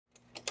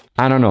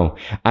I don't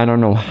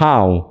know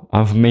how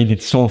I've made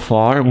it so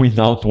far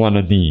without one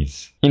of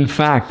these. In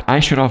fact, I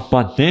should have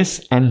bought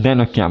this and then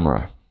a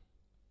camera.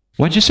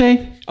 What'd you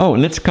say? Oh,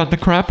 let's cut the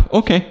crap?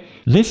 Okay.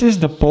 This is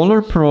the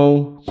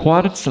PolarPro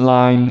Quartz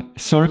Line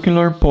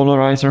circular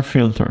polarizer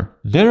filter.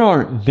 There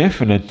are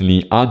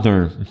definitely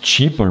other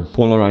cheaper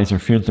polarizer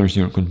filters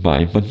you could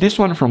buy, but this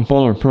one from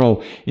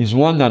PolarPro is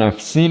one that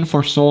I've seen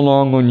for so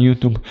long on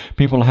YouTube.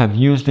 People have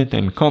used it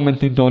and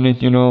commented on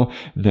it, you know,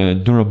 the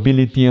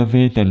durability of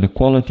it and the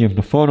quality of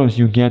the photos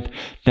you get,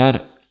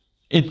 that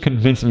it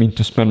convinced me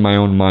to spend my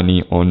own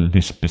money on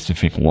this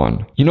specific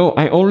one. You know,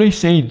 I always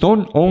say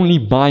don't only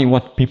buy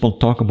what people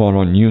talk about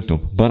on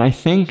YouTube, but I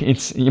think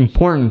it's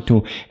important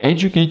to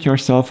educate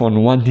yourself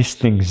on what these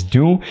things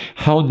do,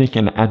 how they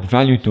can add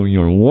value to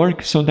your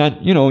work, so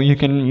that, you know, you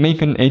can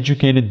make an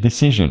educated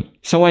decision.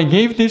 So I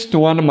gave this to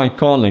one of my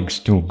colleagues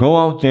to go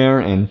out there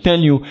and tell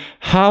you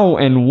how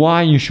and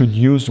why you should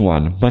use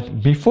one.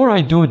 But before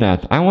I do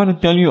that, I want to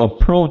tell you a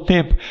pro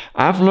tip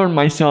I've learned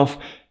myself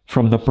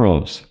from the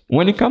pros.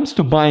 When it comes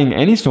to buying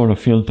any sort of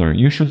filter,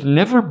 you should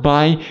never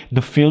buy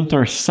the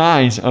filter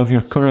size of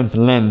your current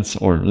lens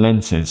or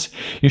lenses.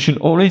 You should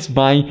always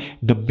buy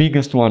the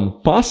biggest one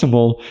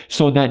possible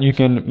so that you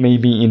can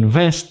maybe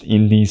invest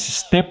in these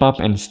step up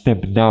and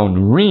step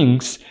down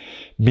rings,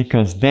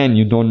 because then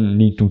you don't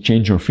need to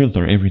change your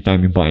filter every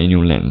time you buy a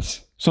new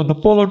lens. So the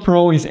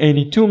PolarPro is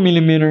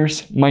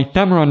 82mm, my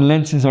TAMRON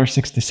lenses are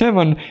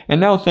 67,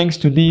 and now thanks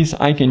to these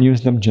I can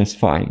use them just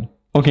fine.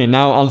 Okay,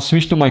 now I'll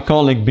switch to my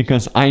colleague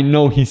because I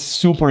know he's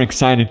super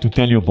excited to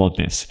tell you about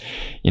this.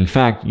 In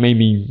fact,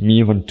 maybe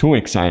even too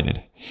excited.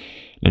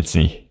 Let's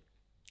see.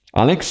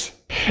 Alex?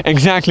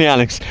 Exactly,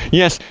 Alex.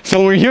 Yes,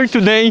 so we're here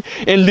today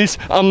in this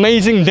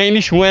amazing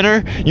Danish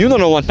weather. You don't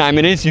know what time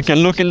it is. You can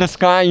look in the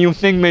sky, you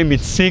think maybe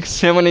it's 6,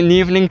 7 in the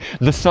evening,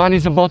 the sun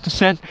is about to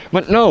set,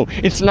 but no,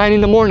 it's 9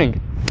 in the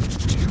morning.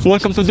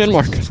 Welcome to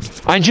Denmark.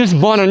 I just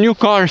bought a new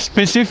car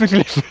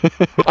specifically.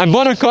 I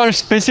bought a car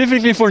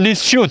specifically for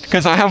this shoot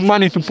because I have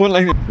money to put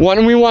like. What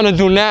we want to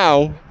do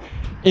now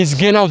is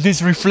get out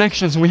these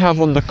reflections we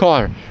have on the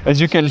car. As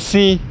you can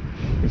see,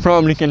 you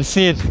probably can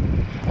see it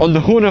on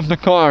the hood of the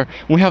car.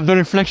 We have the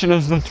reflection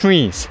of the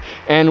trees,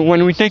 and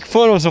when we take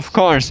photos of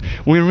cars,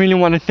 we really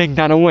want to take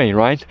that away,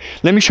 right?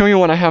 Let me show you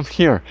what I have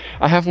here.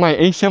 I have my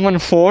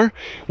A7IV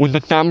with the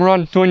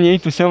TAMRON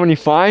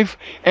 28-75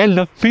 and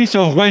the piece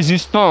of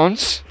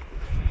resistance,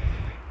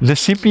 the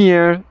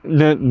CPL,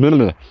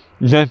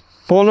 the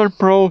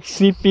PolarPro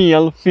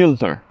CPL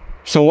filter.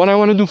 So what I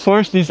want to do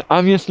first is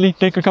obviously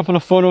take a couple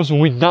of photos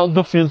without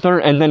the filter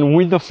and then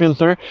with the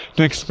filter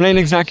to explain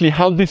exactly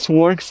how this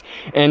works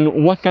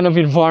and what kind of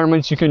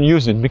environments you can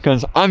use it,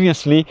 because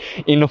obviously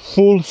in a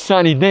full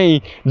sunny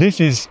day this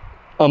is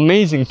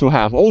amazing to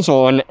have.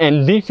 Also an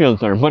ND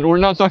filter, but we're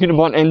not talking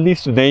about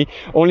NDs today,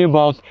 only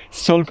about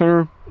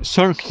circular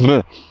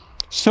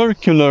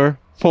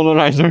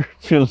polarizer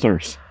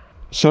filters.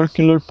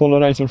 Circular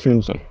polarizer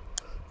filter.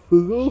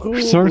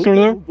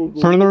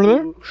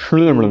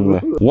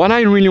 What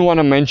I really want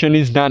to mention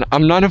is that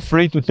I'm not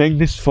afraid to take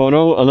this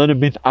photo a little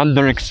bit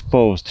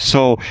underexposed.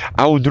 So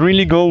I would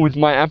really go with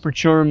my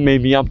aperture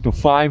maybe up to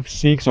 5,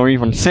 6 or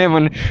even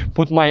 7,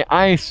 put my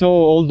ISO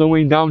all the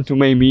way down to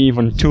maybe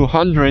even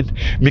 200,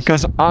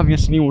 because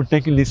obviously we're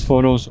taking these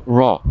photos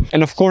raw.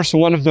 And of course,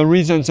 one of the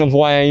reasons of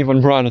why I even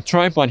brought a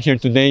tripod here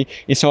today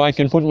is so I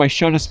can put my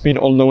shutter speed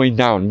all the way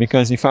down,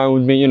 because if I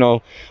would be, you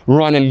know,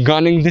 run and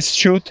gunning this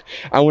shoot,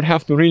 I would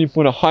have to really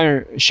put a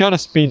higher shutter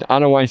speed,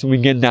 otherwise we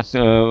get that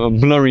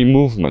blurry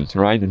movement,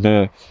 right?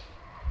 The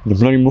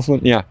blurry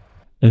movement, yeah,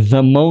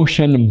 the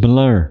motion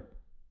blur.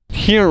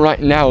 Here right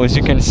now, as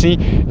you can see,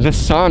 the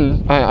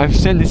sun, I've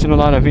said this in a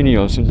lot of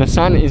videos, the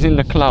sun is in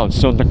the clouds,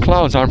 so the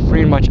clouds are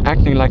pretty much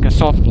acting like a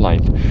soft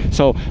light.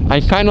 So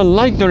I kind of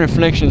like the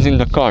reflections in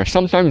the car.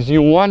 Sometimes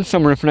you want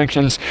some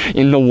reflections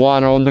in the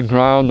water, on the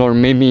ground, or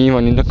maybe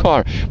even in the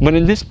car, but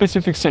in this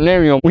specific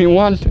scenario we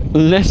want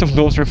less of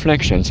those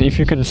reflections. If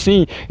you can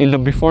see in the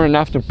before and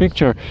after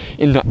picture,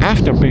 in the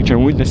after picture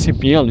with the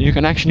CPL, you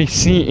can actually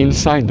see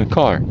inside the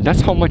car. That's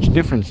how much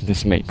difference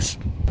this makes.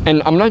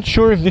 And I'm not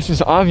sure if this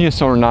is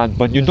obvious or not,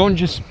 but you don't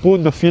just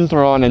put the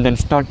filter on and then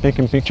start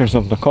taking pictures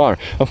of the car.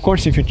 Of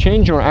course, if you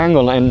change your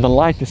angle and the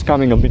light is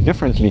coming a bit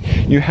differently,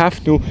 you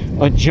have to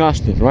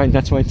adjust it, right?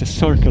 That's why it's a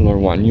circular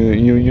one.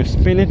 You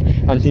spin it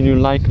until you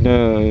like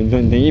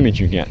the image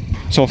you get.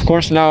 So of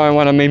course, now I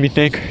want to maybe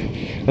take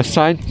a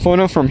side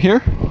photo from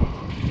here.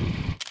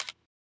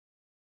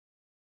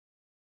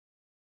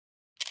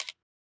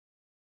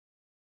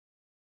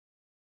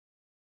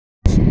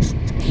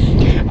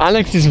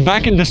 Alex is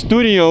back in the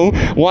studio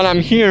while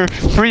I'm here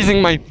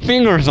freezing my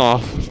fingers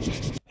off.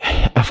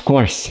 Of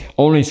course,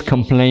 always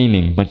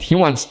complaining, but he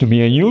wants to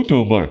be a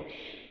YouTuber.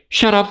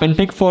 Shut up and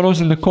take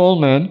photos in the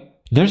cold, man.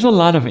 There's a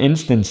lot of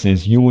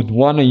instances you would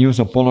want to use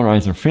a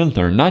polarizer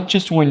filter, not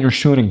just when you're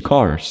shooting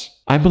cars.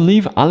 I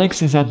believe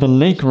Alex is at the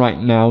lake right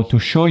now to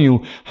show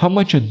you how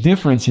much a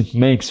difference it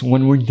makes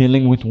when we're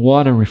dealing with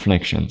water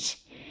reflections.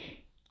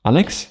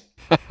 Alex?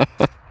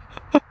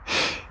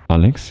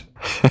 Alex?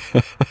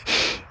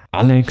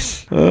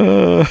 Alex.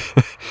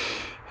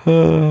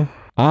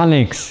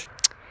 Alex.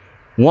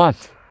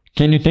 What?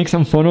 Can you take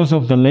some photos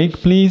of the lake,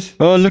 please?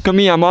 Oh, look at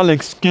me, I'm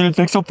Alex. Can you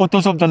take some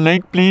photos of the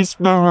lake, please?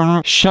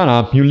 Shut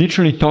up, you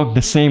literally talk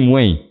the same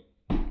way.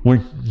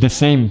 We're the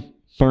same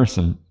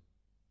person.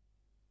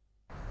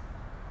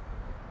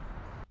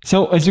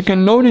 So, as you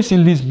can notice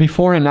in these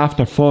before and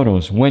after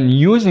photos, when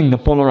using the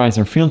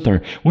polarizer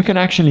filter, we can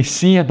actually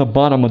see at the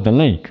bottom of the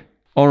lake.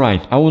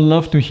 Alright, I would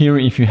love to hear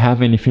if you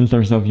have any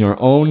filters of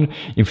your own.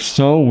 If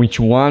so, which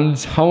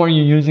ones? How are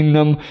you using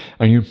them?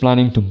 Are you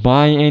planning to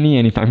buy any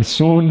anytime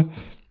soon?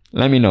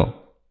 Let me know.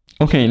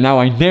 Okay, now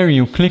I dare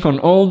you, click on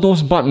all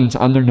those buttons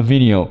under the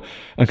video,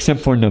 except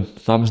for the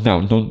thumbs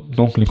down.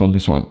 Don't click on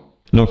this one.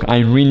 Look, I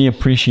really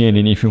appreciate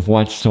it if you've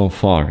watched so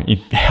far. It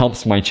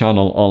helps my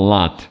channel a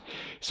lot.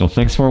 So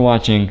thanks for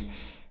watching,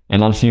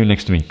 and I'll see you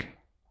next week.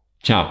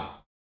 Ciao.